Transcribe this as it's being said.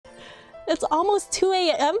It's almost 2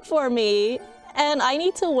 a.m. for me. And I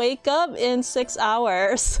need to wake up in 6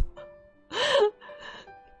 hours.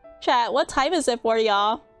 Chat, what time is it for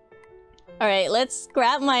y'all? Alright, let's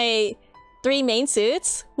grab my 3 main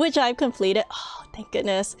suits, which I've completed. Oh, thank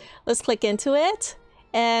goodness. Let's click into it.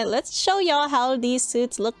 And let's show y'all how these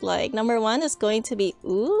suits look like. Number 1 is going to be...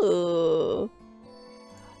 Ooh.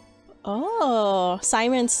 Oh,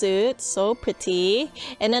 siren suit. So pretty.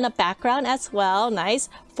 And then a background as well. Nice.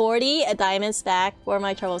 40 diamonds back for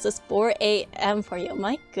my troubles. It's 4 a.m. for you.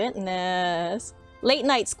 My goodness. Late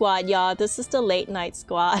night squad, y'all. This is the late night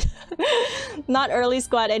squad. Not early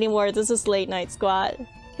squad anymore. This is late night squad.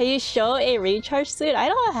 Can you show a recharge suit? I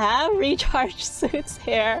don't have recharge suits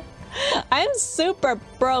here. I'm super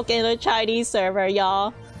broke in the Chinese server,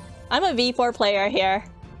 y'all. I'm a V4 player here.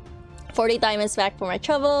 40 diamonds back for my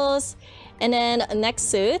troubles. And then next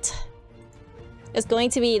suit is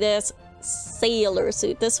going to be this sailor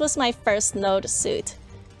suit. This was my first node suit.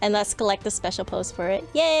 And let's collect the special pose for it.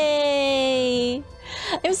 Yay!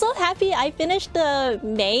 I'm so happy I finished the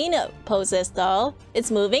main poses though. It's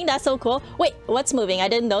moving, that's so cool. Wait, what's moving? I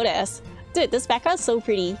didn't notice. Dude, this background's so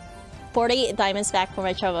pretty. 40 diamonds back for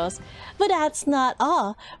my troubles. But that's not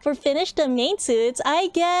all. For finish the main suits, I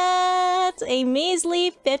get a measly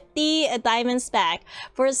 50 diamonds back.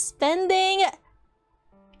 For spending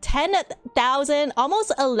 10,000,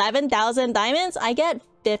 almost 11,000 diamonds, I get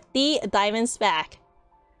 50 diamonds back.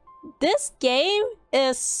 This game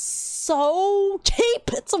is so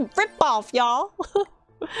cheap. It's a ripoff, y'all.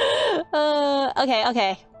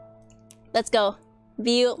 Okay. Let's go.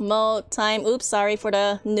 View mode time. Oops, sorry for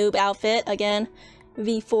the noob outfit again.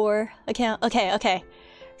 V4 account. Okay.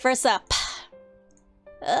 First up.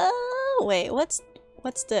 Wait, what's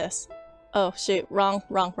this? Oh shoot, wrong.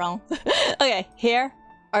 Okay, here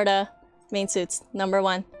are the main suits. Number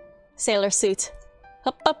 1, sailor suit.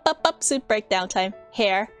 Up, suit breakdown time.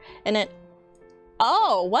 Hair, and then...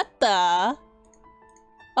 Oh, what the?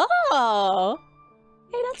 Oh!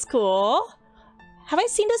 Hey, that's cool. Have I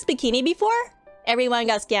seen this bikini before? Everyone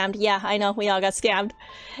got scammed. Yeah, I know, we all got scammed.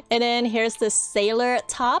 And then here's the sailor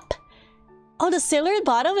top. Oh, the sailor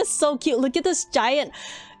bottom is so cute. Look at this giant...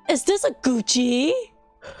 Is this a Gucci?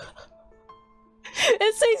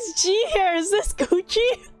 It says G here. Is this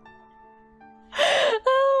Gucci?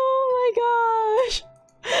 Oh my gosh.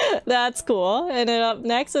 That's cool. And then up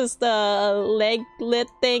next is the leg lit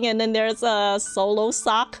thing, and then there's a solo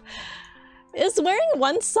sock. Is wearing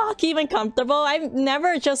one sock even comfortable? I've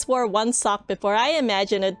never just wore one sock before. I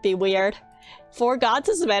imagine it'd be weird. 4 Gods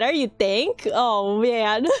is better, you think? Oh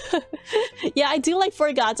man. Yeah, I do like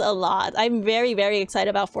 4 Gods a lot. I'm very excited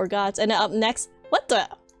about 4 Gods. And then up next, what the?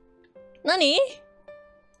 Nani?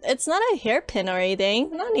 It's not a hairpin or anything.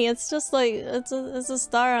 Nani, it's just like, it's a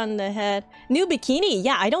star on the head. New bikini.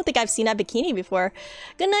 Yeah, I don't think I've seen that bikini before.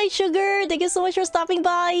 Good night, Sugar. Thank you so much for stopping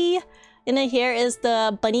by. And then here is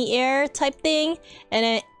the bunny ear type thing. And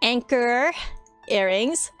then anchor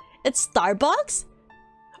earrings. It's Starbucks?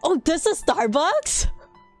 Oh, this is Starbucks?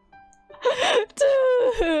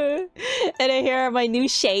 Dude. And then here are my new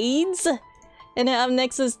shades. And then up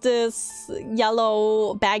next is this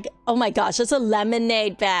yellow bag. Oh my gosh, it's a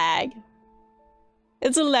lemonade bag.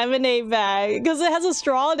 It's a lemonade bag because it has a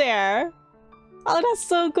straw there. Oh, that's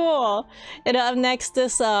so cool. And then up next,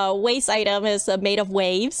 this waist item is made of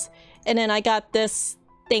waves. And then I got this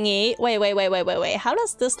thingy. Wait. How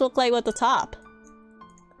does this look like with the top?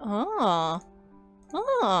 Oh.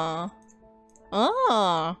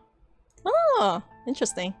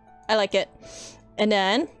 Interesting. I like it. And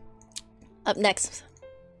then up next,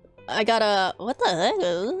 I got a... What the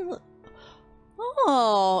heck?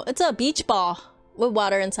 Oh, it's a beach ball with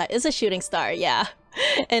water inside. It's a shooting star, yeah.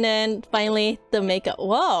 And then finally, the makeup.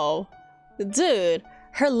 Whoa. Dude,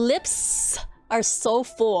 her lips are so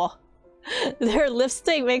full. Her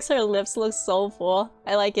lipstick makes her lips look so full.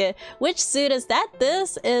 I like it. Which suit is that?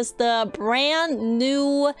 This is the brand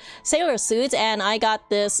new sailor suit, and I got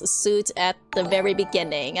this suit at the very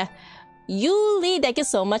beginning. Yuli, thank you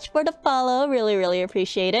so much for the follow. Really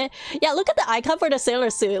appreciate it. Yeah, look at the icon for the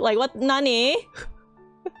sailor suit. Like, what? Nani?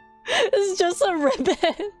 It's just a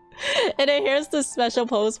ribbon. And then here's the special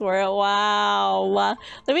pose for it. Wow.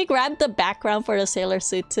 Let me grab the background for the sailor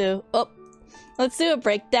suit too. Oh, let's do a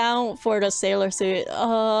breakdown for the sailor suit.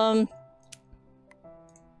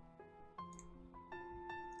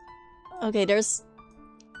 Okay, there's...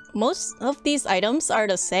 Most of these items are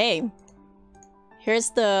the same.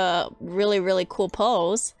 Here's the really cool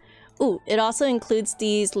pose. Ooh, it also includes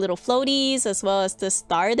these little floaties as well as this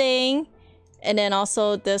star thing. And then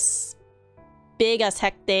also this big as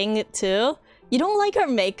heck thing too. You don't like her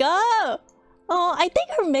makeup? Oh, I think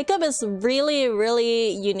her makeup is really,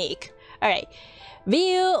 really unique. All right,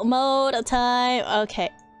 view mode time. Okay,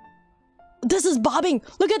 this is bobbing.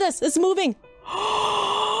 Look at this. It's moving.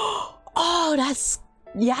 Oh, that's,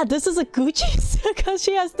 yeah, this is a Gucci because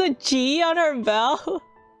she has the G on her belt.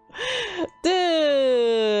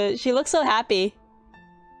 Dude, she looks so happy.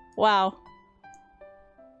 Wow.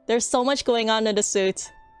 There's so much going on in the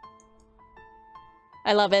suit.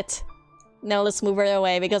 I love it. Now let's move her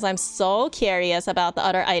away because I'm so curious about the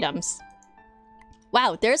other items.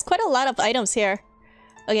 Wow, there's quite a lot of items here.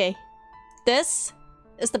 Okay, this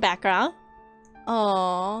is the background.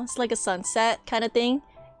 Oh, it's like a sunset kind of thing.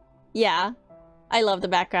 Yeah, I love the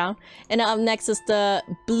background. And up next is the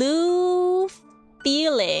blue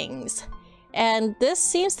feelings. And this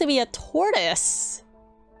seems to be a tortoise.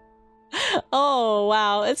 Oh,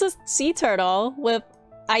 wow. It's a sea turtle with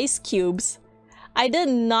ice cubes. I did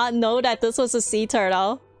not know that this was a sea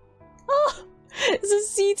turtle. Oh, it's a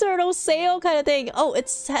sea turtle sail kind of thing. Oh,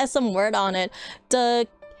 it has some word on it. The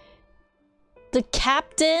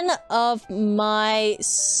captain of my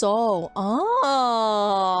soul.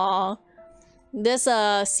 Oh. This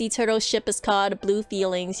sea turtle ship is called Blue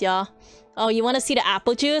Feelings, y'all. Oh, you want to see the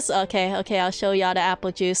apple juice? Okay, okay, I'll show y'all the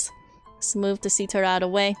apple juice. Let's move the sea turtle out of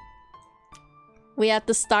the way. We have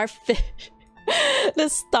the starfish. The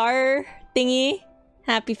star thingy.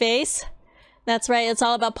 Happy face. That's right, it's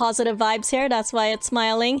all about positive vibes here. That's why it's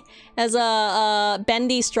smiling. As a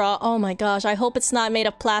bendy straw. Oh my gosh, I hope it's not made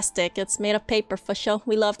of plastic. It's made of paper for sure.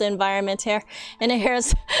 We love the environment here. And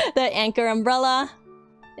here's the anchor umbrella.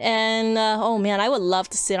 And oh man, I would love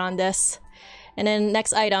to sit on this. And then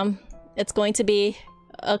next item, it's going to be...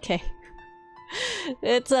 Okay.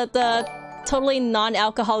 It's the totally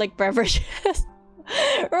non-alcoholic beverages.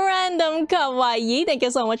 Random kawaii. Thank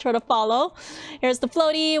you so much for the follow. Here's the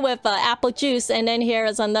floaty with apple juice, and then here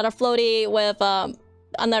is another floaty with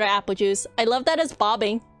another apple juice. I love that it's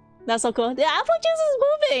bobbing. That's so cool. The apple juice is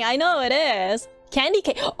moving. I know it is. Candy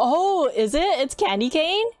cane. Oh, is it? It's candy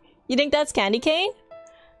cane? You think that's candy cane?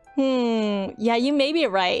 Yeah, you may be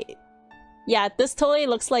right. Yeah, this totally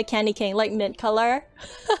looks like candy cane, like mint color.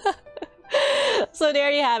 So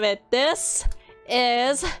there you have it. This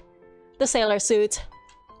is the sailor suit.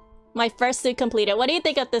 My first suit completed. What do you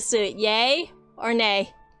think of this suit? Yay or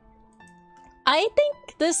nay? I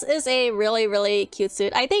think this is a really, really cute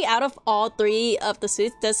suit. I think out of all three of the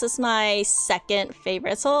suits, this is my second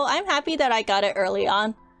favorite. So I'm happy that I got it early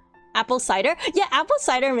on. Apple cider? Yeah, apple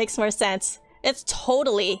cider makes more sense. It's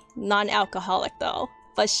totally non-alcoholic though.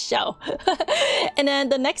 For sure. And then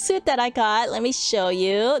the next suit that I got, let me show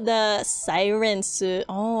you. The siren suit.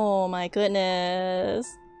 Oh my goodness.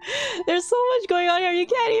 There's so much going on here, you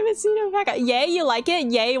can't even see the back. Yay, you like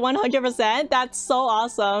it? Yay, 100%. That's so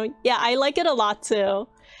awesome. Yeah, I like it a lot too.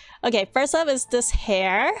 Okay, first up is this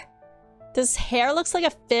hair. This hair looks like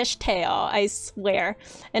a fish tail, I swear.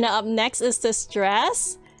 And up next is this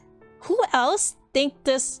dress. Who else think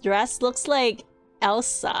this dress looks like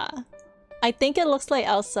Elsa? I think it looks like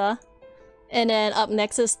Elsa. And then up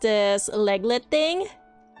next is this leglet thing.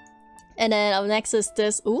 And then up next is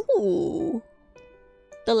this, ooh,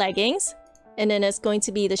 the leggings. And then it's going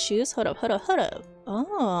to be the shoes. Hold up, hold up, hold up.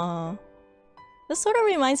 Oh. This sort of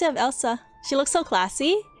reminds me of Elsa. She looks so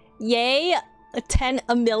classy. Yay,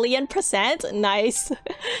 1,000,000%. Nice.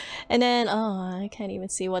 And then, oh, I can't even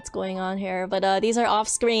see what's going on here. But these are off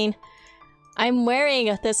screen. I'm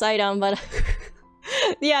wearing this item, but...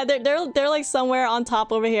 yeah, they're like somewhere on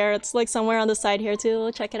top over here. It's like somewhere on the side here too.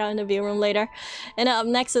 We'll check it out in the view room later. And up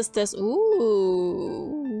next is this.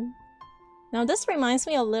 Ooh. Now this reminds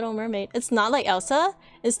me of Little Mermaid. It's not like Elsa.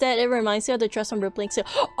 Instead, it reminds me of the dress from REUPLOAD too.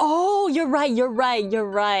 Oh, you're right, you're right, you're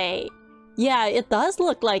right. Yeah, it does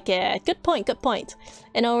look like it. Good point, good point.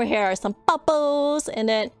 And over here are some bubbles. And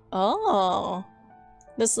then, oh.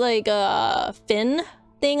 This like a fin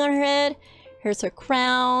thing on her head. Here's her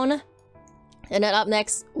crown. And then up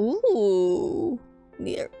next, ooh,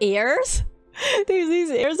 the ears. These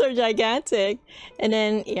ears are gigantic. And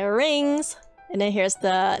then earrings. And then here's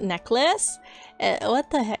the necklace. What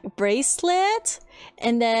the heck? Bracelet.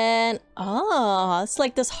 And then, oh, it's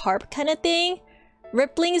like this harp kind of thing.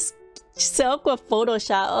 Rippling silk with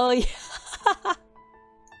Photoshop. Oh, yeah.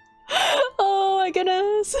 Oh my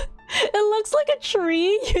goodness. It looks like a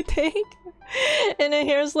tree, you think? And then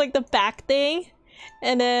here's like the back thing.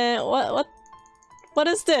 And then, what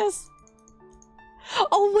is this?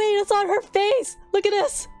 Oh wait, it's on her face! Look at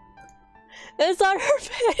this! It's on her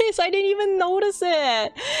face! I didn't even notice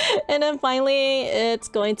it! And then finally, it's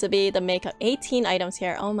going to be the makeup. 18 items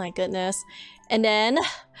here. Oh my goodness. And then...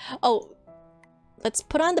 Oh. let's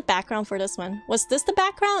put on the background for this one. Was this the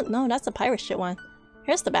background? No, that's the pirate shit one.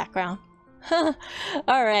 Here's the background.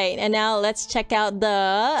 Alright, and now let's check out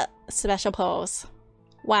the special pose.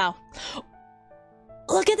 Wow.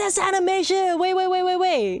 Look at this animation!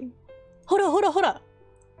 Wait. Hold up.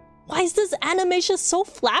 Why is this animation so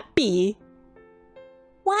flappy?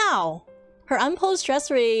 Wow. Her unposed dress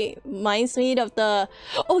reminds me of the...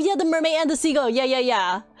 Oh yeah, the mermaid and the seagull.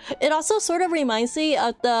 Yeah. It also sort of reminds me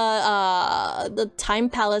of the Time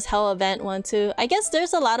Palace Hell event one too. I guess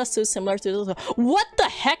there's a lot of suits similar to this. What the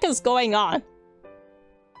heck is going on?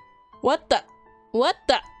 What the?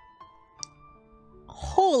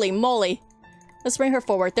 Holy moly. Let's bring her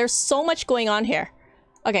forward. There's so much going on here.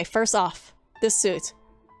 Okay, first off, this suit.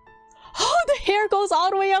 Oh, the hair goes all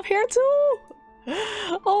the way up here too!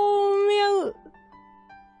 Oh man.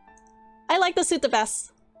 I like the suit the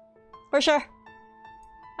best. For sure.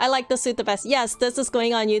 I like the suit the best. Yes, this is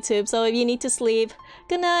going on YouTube, so if you need to sleep,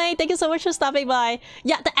 good night. Thank you so much for stopping by.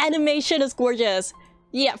 Yeah, the animation is gorgeous.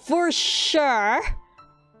 Yeah, for sure.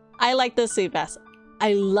 I like the suit best.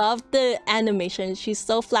 I love the animation. She's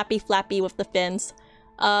so flappy with the fins.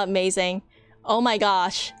 Amazing. Oh my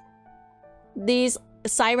gosh. These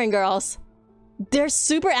siren girls. They're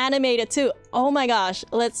super animated too. Oh my gosh.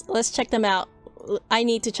 Let's check them out. I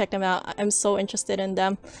need to check them out. I'm so interested in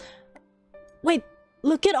them. Wait,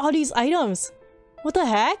 look at all these items. What the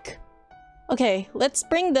heck? Okay, let's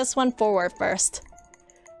bring this one forward first.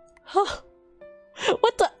 Huh.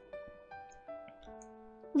 What the?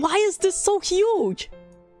 Why is this so huge?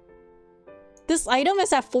 This item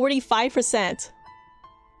is at 45%.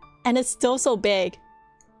 And it's still so big.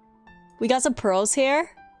 We got some pearls here.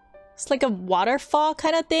 It's like a waterfall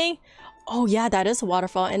kind of thing. Oh yeah, that is a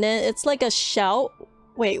waterfall. And then it's like a shell.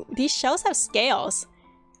 Wait, these shells have scales.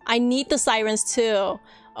 I need the sirens too.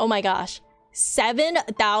 Oh my gosh.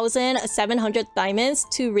 7,700 diamonds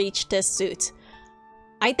to reach this suit.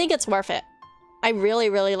 I think it's worth it. I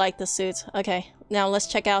really like the suit. Okay, now let's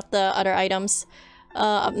check out the other items.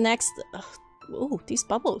 Up next... Ooh, these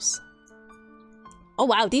bubbles. Oh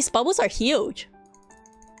wow, these bubbles are huge.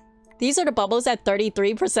 These are the bubbles at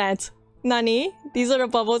 33%. Nani? These are the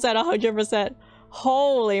bubbles at 100%.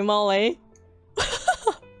 Holy moly.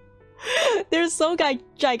 They're so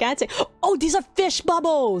gigantic. Oh, these are fish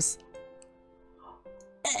bubbles.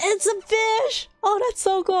 It's a fish. Oh, that's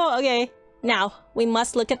so cool. Okay, now we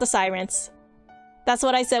must look at the sirens. That's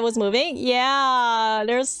what I said was moving? Yeah,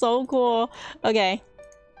 they're so cool. Okay.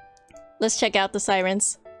 Let's check out the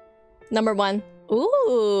sirens. Number 1.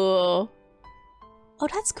 Ooh. Oh,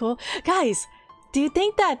 that's cool. Guys, do you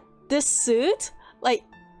think that this suit, like,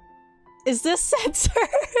 is this censored?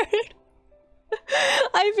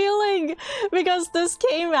 I feel like because this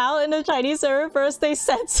came out in the Chinese server first, they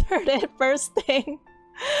censored it first thing.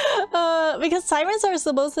 Because sirens are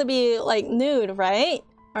supposed to be, like, nude, right?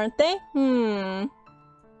 Aren't they? I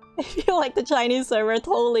feel like the Chinese server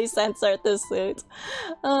totally censored this suit.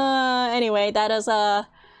 Anyway, that is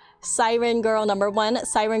Siren Girl number 1,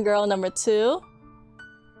 Siren Girl number 2.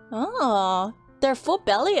 Oh, their full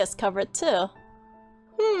belly is covered too.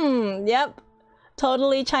 Yep.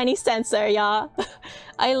 Totally Chinese censor, y'all.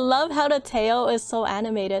 I love how the tail is so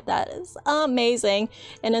animated. That is amazing.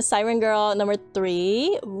 And then Siren Girl number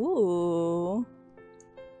 3. Ooh.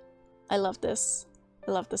 I love this.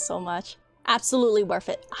 I love this so much. Absolutely worth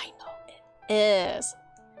it. I know it is.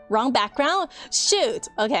 Wrong background? Shoot.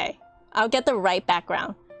 Okay. I'll get the right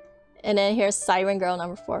background. And then here's Siren Girl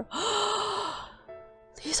number 4.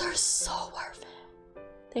 These are so worth it.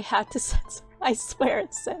 They had to censor. I swear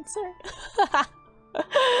it's censored.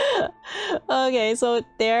 Okay, so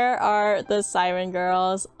there are the Siren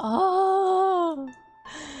Girls. Oh.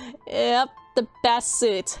 Yep, the best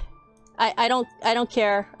suit. I don't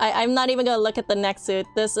care. I'm not even gonna look at the next suit.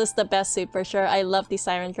 This is the best suit for sure. I love these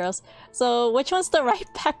Siren Girls. So which one's the right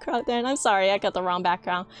background then? I'm sorry, I got the wrong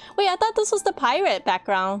background. Wait, I thought this was the pirate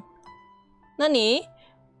background. Nani?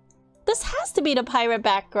 This has to be the pirate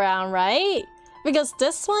background, right? Because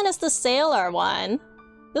this one is the sailor one.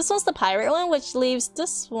 This one's the pirate one, which leaves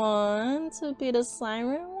this one to be the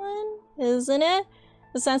siren one, isn't it?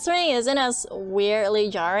 The censoring isn't as weirdly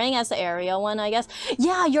jarring as the Ariel one, I guess.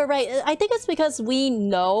 Yeah, you're right. I think it's because we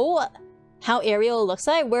know how Ariel looks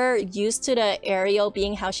like. We're used to the Ariel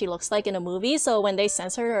being how she looks like in a movie. So when they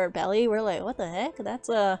censor her belly, we're like, what the heck? That's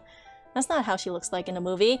not how she looks like in a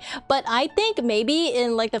movie. But I think maybe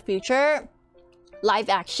in like the future live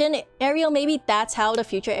action Ariel, maybe that's how the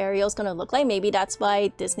future Ariel's gonna look like. Maybe that's why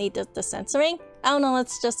Disney does the censoring. I don't know,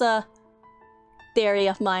 it's just a theory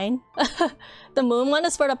of mine. The moon one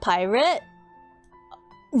is for the pirate?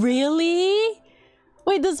 Really?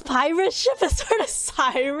 Wait, this pirate ship is sort of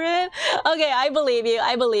siren? Okay, I believe you.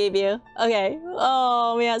 I believe you. Okay.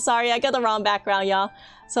 Oh, man. Sorry, I got the wrong background, y'all.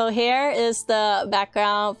 So here is the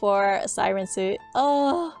background for siren suit.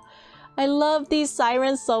 Oh, I love these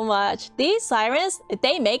sirens so much. These sirens,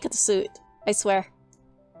 they make the suit. I swear.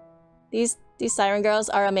 These siren girls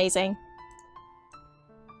are amazing.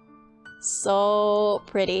 So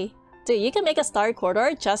pretty. Dude, you can make a star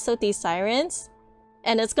corridor just with these sirens.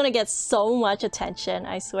 And it's gonna get so much attention,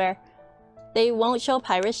 I swear. They won't show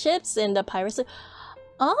pirate ships in the pirate suit.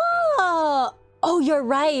 Oh! Oh, you're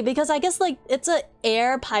right, because I guess like it's an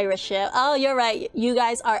air pirate ship. Oh, you're right. You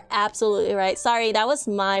guys are absolutely right. Sorry, that was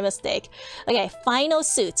my mistake. Okay, final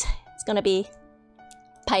suit. It's gonna be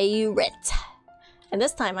pirate. And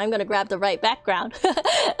this time I'm gonna grab the right background.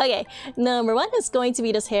 Okay, number one is going to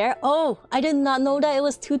be this hair. Oh, I did not know that it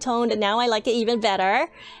was two-toned and now I like it even better.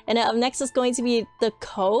 And then up next is going to be the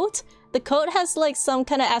coat. The coat has like some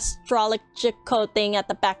kind of astrological thing at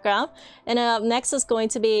the background. And then up next is going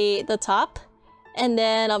to be the top. And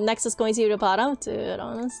then up next is going to be the bottom. Dude,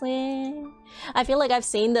 honestly, I feel like I've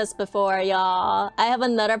seen this before, y'all. I have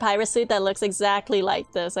another pirate suit that looks exactly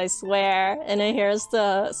like this, I swear. And then here's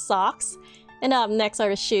the socks. And up next are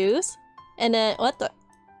the shoes. And then,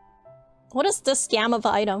 what is this scam of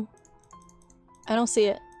an item? I don't see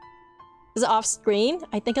it. Is it off screen?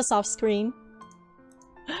 I think it's off screen.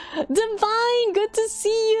 Divine, good to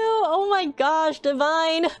see you. Oh my gosh,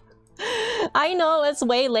 Divine. I know it's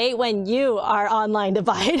way late when you are online,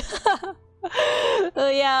 Divine.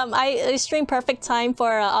 Yeah, I stream perfect time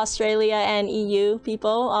for Australia and EU people.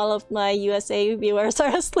 All of my USA viewers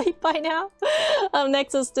are asleep by now.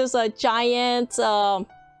 Next is this giant.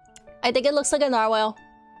 I think it looks like a narwhal.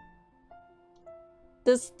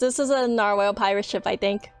 This is a narwhal pirate ship, I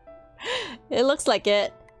think. It looks like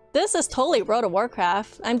it. This is totally World of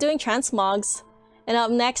Warcraft. I'm doing transmogs. And up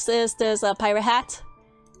next is this pirate hat.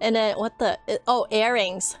 And then what the? Oh,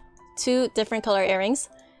 earrings. 2 different color earrings.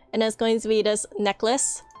 And then it's going to be this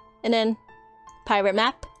necklace. And then pirate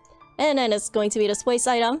map. And then it's going to be this waist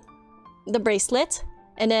item. The bracelet.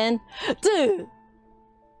 And then, dude!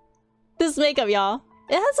 This makeup, y'all.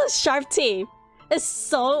 It has a sharp teeth. It's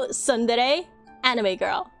so tsundere anime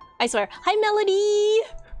girl. I swear. Hi, Melody!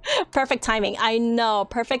 Perfect timing. I know.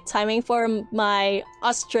 Perfect timing for my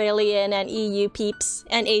Australian and EU peeps.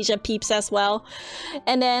 And Asia peeps as well.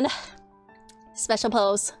 And then, special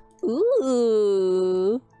pose.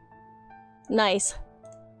 Ooh. Nice.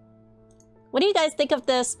 What do you guys think of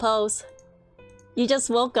this pose? You just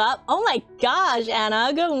woke up? Oh my gosh,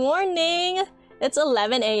 Anna. Good morning. It's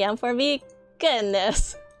 11 a.m. for me.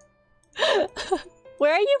 Goodness.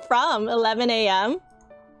 Where are you from? 11 a.m.?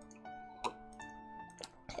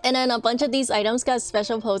 And then a bunch of these items got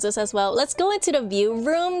special poses as well. Let's go into the view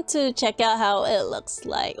room to check out how it looks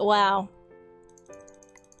like. Wow.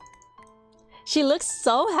 She looks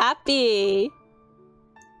so happy.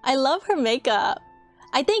 I love her makeup.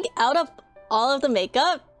 I think out of all of the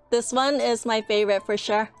makeup, this one is my favorite for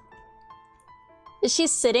sure. Is she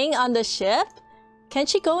sitting on the ship? Can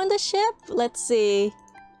she go in the ship? Let's see.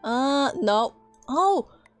 No. Oh!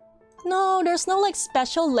 No, there's no like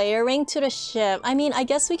special layering to the ship. I mean, I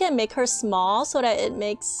guess we can make her small so that it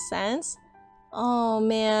makes sense. Oh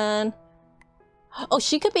man. Oh,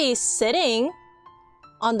 she could be sitting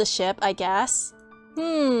on the ship, I guess.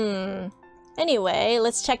 Anyway,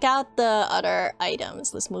 let's check out the other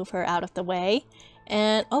items. Let's move her out of the way.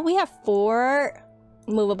 And oh, we have 4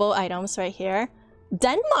 movable items right here.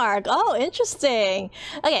 Denmark! Oh, interesting!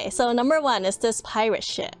 Okay, so number 1 is this pirate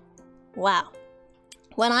ship. Wow.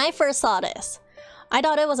 When I first saw this, I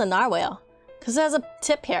thought it was a narwhal. Because it has a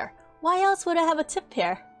tip here. Why else would it have a tip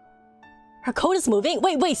here? Her coat is moving?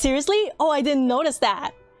 Wait, seriously? Oh, I didn't notice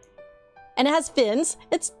that. And it has fins.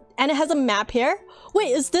 And it has a map here.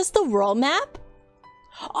 Wait, is this the world map?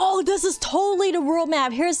 Oh, this is totally the world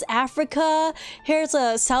map. Here's Africa. Here's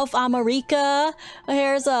South America.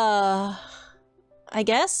 Here's I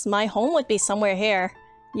guess my home would be somewhere here.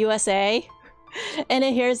 USA. And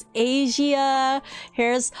then here's Asia.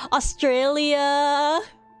 Here's Australia.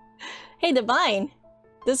 Hey, Divine.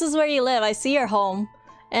 This is where you live. I see your home.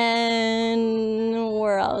 And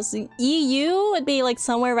where else? EU would be like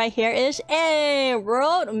somewhere right here-ish. Hey,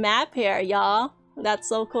 world map here, y'all. That's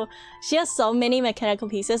so cool. She has so many mechanical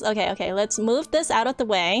pieces. Okay, let's move this out of the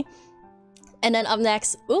way. And then up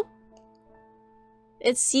next, oop.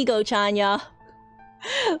 It's Seago-chan, y'all.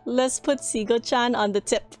 Let's put Seago-chan on the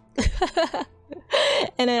tip.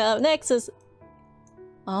 And then up next is...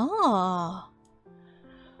 Oh.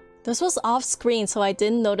 This was off screen, so I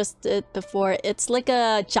didn't notice it before. It's like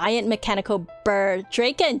a giant mechanical bird.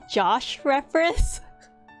 Drake and Josh reference?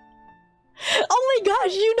 Oh my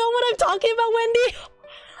gosh, you know what I'm talking about, Wendy?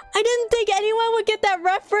 I didn't think anyone would get that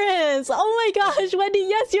reference. Oh my gosh, Wendy,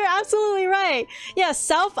 yes, you're absolutely right. Yeah,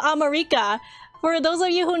 South America. For those of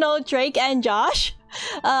you who know Drake and Josh,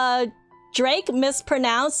 Drake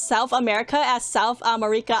mispronounced South America as South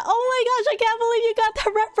America. Oh my gosh, I can't believe you got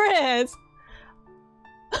that reference.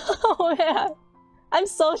 Oh man, I'm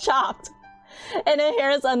so shocked. And then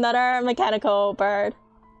here's another mechanical bird.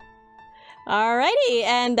 Alrighty,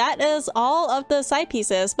 and that is all of the side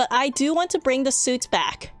pieces. But I do want to bring the suit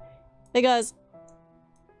back. Because...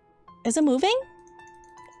 Is it moving?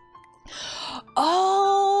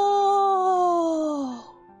 Oh!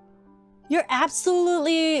 You're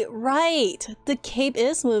absolutely right. The cape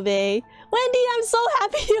is moving. Wendy, I'm so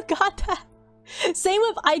happy you got that. Same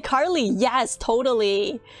with iCarly. Yes,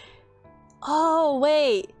 totally. Oh,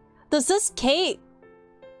 wait. Does this cape...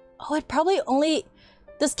 Oh, it probably only...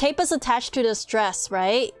 This cape is attached to this dress,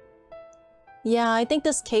 right? Yeah, I think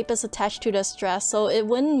this cape is attached to this dress, so it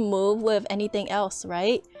wouldn't move with anything else,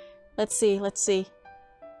 right? Let's see, let's see.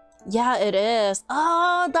 Yeah, it is.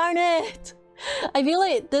 Oh, darn it! I feel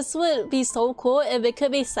like this would be so cool if it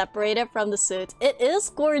could be separated from the suit. It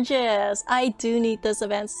is gorgeous. I do need this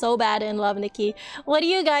event so bad in love, Nikki. What do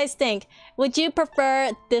you guys think? Would you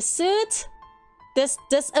prefer this suit? This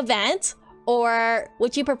event? Or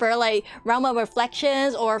would you prefer like Realm of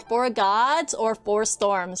Reflections or Four Gods or Four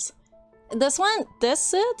Storms? This one, this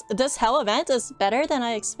suit, this Hell event is better than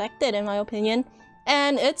I expected in my opinion.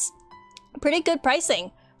 And it's pretty good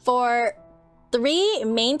pricing. For 3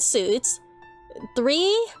 main suits,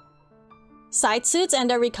 3 side suits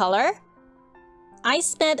and a recolor, I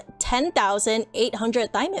spent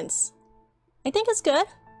 10,800 diamonds. I think it's good.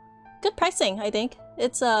 Good pricing, I think.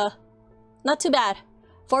 It's not too bad.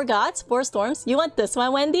 4 Gods, 4 Storms. You want this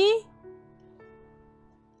one, Wendy?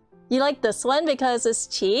 You like this one because it's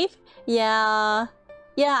cheap? Yeah.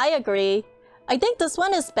 Yeah, I agree. I think this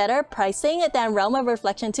one is better pricing than Realm of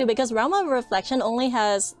Reflection too, because Realm of Reflection only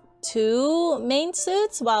has 2 main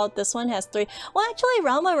suits, while this one has 3. Well, actually,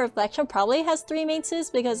 Realm of Reflection probably has 3 main suits,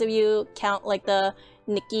 because if you count like the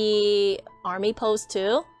Nikki army pose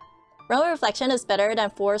too. Realm of Reflection is better than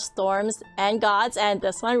 4 Storms and Gods, and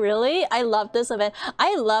this one, really? I love this event.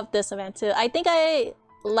 I love this event too. I think I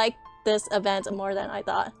like this event more than I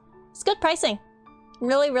thought. It's good pricing.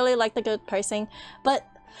 Really, really like the good pricing. But,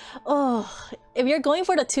 oh, if you're going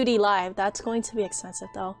for the 2D live, that's going to be expensive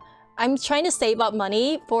though. I'm trying to save up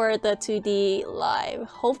money for the 2D live.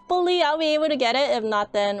 Hopefully I'll be able to get it. If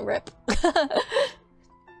not, then rip.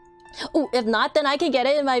 Ooh, if not, then I can get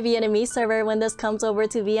it in my Vietnamese server when this comes over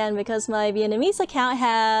to VN, because my Vietnamese account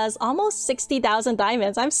has almost 60,000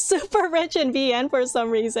 diamonds. I'm super rich in VN for some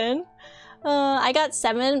reason. I got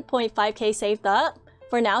 7.5k saved up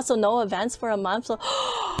for now, so no events for a month. So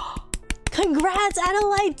congrats,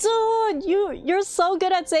 Adelaide, dude! You're so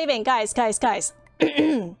good at saving. Guys.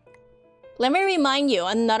 Let me remind you,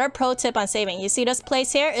 another pro tip on saving. You see this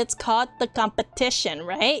place here? It's called the competition,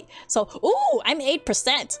 right? So, ooh, I'm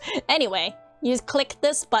 8%. Anyway, you click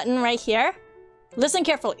this button right here. Listen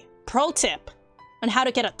carefully. Pro tip on how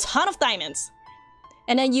to get a ton of diamonds.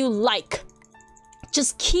 And then you like.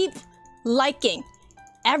 Just keep liking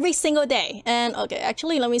every single day. And okay,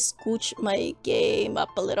 actually, let me scooch my game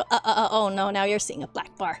up a little. Oh no, now you're seeing a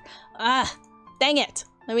black bar. Ah, dang it.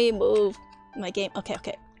 Let me move my game.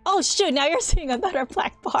 Okay. Oh shoot, now you're seeing another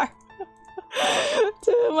black bar.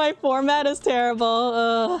 Dude, my format is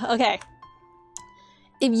terrible. Okay.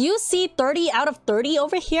 If you see 30 out of 30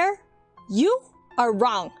 over here, you are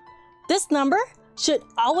wrong. This number should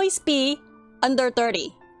always be under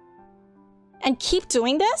 30. And keep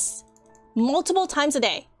doing this multiple times a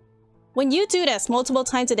day. When you do this multiple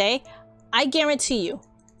times a day, I guarantee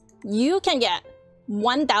you can get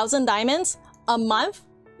 1,000 diamonds a month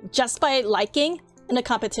just by liking in a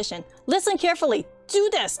competition. Listen carefully. Do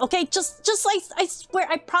this, okay? Just like I swear,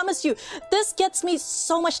 I promise you, this gets me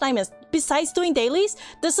so much diamonds. Besides doing dailies,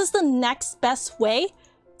 this is the next best way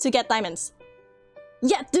to get diamonds.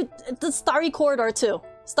 Yeah, the Starry Corridor too.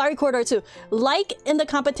 Starry Corridor too. Like in the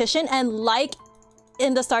competition and like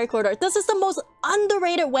in the Starry Corridor. This is the most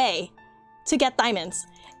underrated way to get diamonds.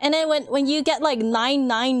 And then when you get like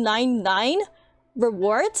 9999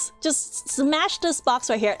 rewards, just smash this box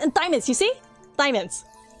right here. And diamonds, you see? Diamonds.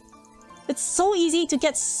 It's so easy to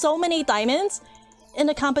get so many diamonds in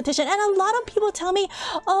the competition. And a lot of people tell me,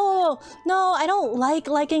 oh, no, I don't like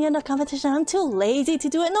liking in the competition. I'm too lazy to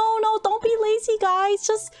do it. No, don't be lazy, guys.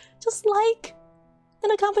 Just like in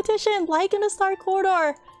the competition. Like in the Star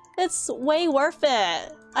Corridor. It's way worth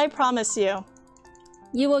it. I promise you.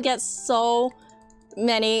 You will get so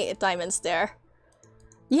many diamonds there.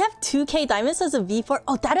 You have 2K diamonds as a V4.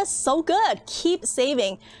 Oh, that is so good. Keep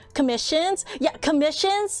saving. Commissions? Yeah,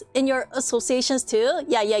 commissions in your associations too?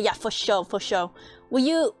 Yeah, for sure. Will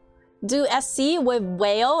you do SC with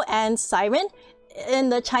Whale and Siren? In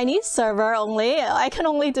the Chinese server only. I can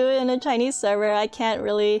only do it in a Chinese server. I can't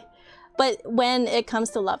really... But when it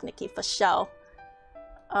comes to Love Nikki, for sure.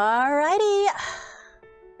 Alrighty.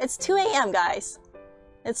 It's 2 a.m. guys.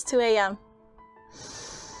 It's 2 a.m.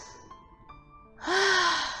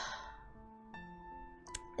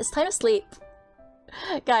 It's time to sleep.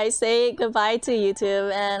 Guys, say goodbye to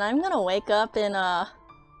YouTube and I'm gonna wake up in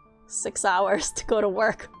 6 hours to go to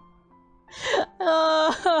work.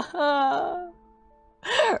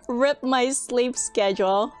 Rip my sleep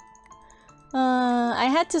schedule. I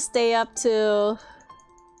had to stay up to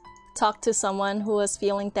talk to someone who was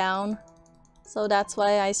feeling down. So that's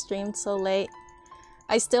why I streamed so late.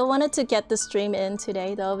 I still wanted to get the stream in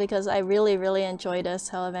today though because I really enjoyed this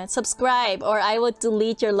whole event. Subscribe or I would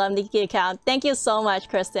delete your Love Nikki account. Thank you so much,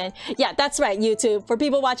 Kristen. Yeah, that's right, YouTube. For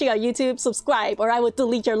people watching on YouTube, subscribe or I would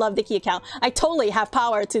delete your Love Nikki account. I totally have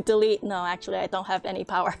power to delete. No, actually, I don't have any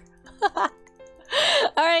power.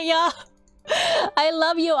 Alright, y'all. I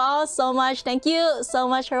love you all so much. Thank you so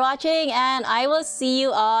much for watching and I will see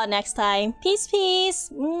you all next time. Peace.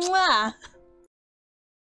 Mwah.